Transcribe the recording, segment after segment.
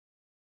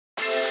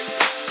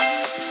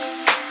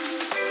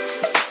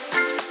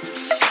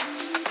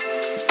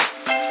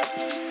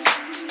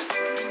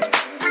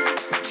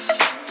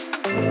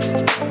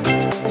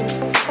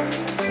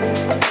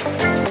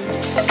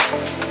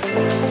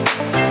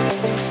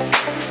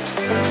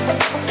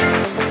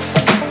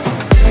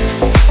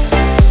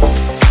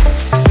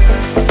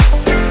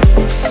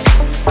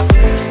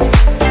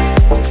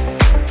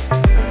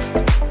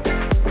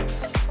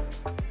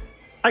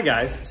Hi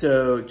guys,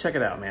 so check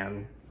it out,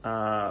 man.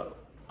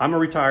 I'm a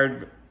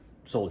retired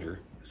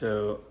soldier,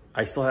 so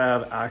I still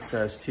have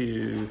access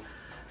to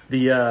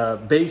the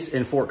base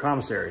and fort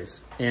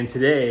commissaries. And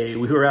today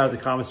we were out at the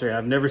commissary.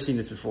 I've never seen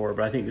this before,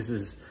 but I think this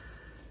is,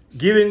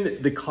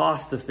 given the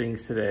cost of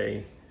things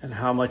today and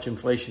how much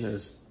inflation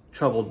has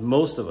troubled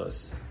most of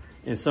us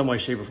in some way,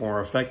 shape, or form, or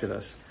affected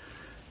us.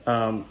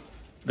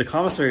 The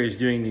commissary is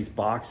doing these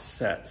box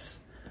sets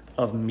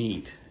of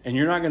meat, and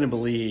you're not gonna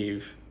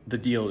believe the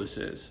deal this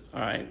is,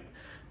 all right?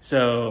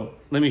 So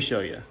let me show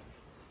you.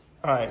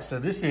 All right, so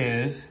this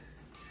is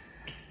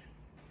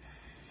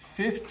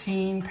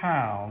 15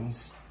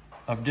 pounds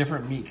of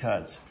different meat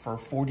cuts for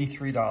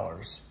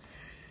 $43,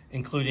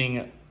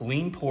 including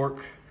lean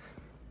pork,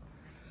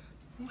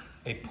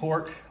 a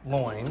pork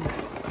loin,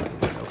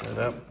 open it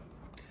up,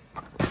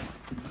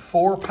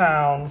 4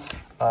 pounds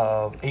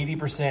of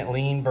 80%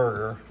 lean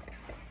burger,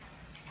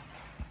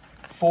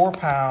 4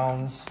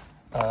 pounds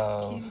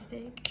of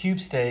cube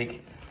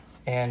steak,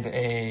 and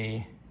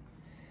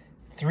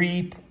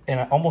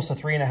almost a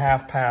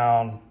 3.5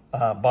 pound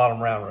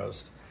bottom round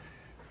roast,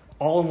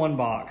 all in one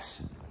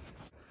box.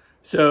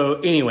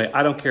 So anyway,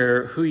 I don't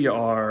care who you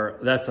are,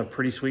 that's a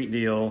pretty sweet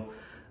deal.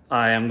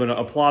 I am going to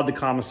applaud the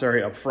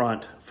commissary up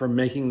front for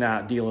making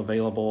that deal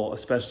available,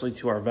 especially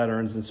to our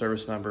veterans and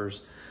service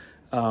members.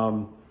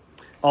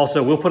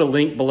 Also, we'll put a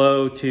link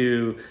below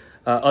to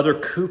other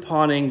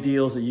couponing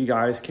deals that you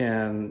guys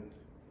can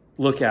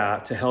look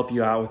at to help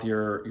you out with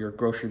your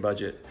grocery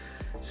budget.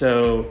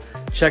 So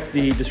check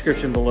the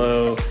description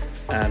below,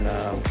 and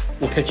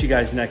we'll catch you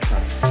guys next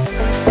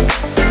time.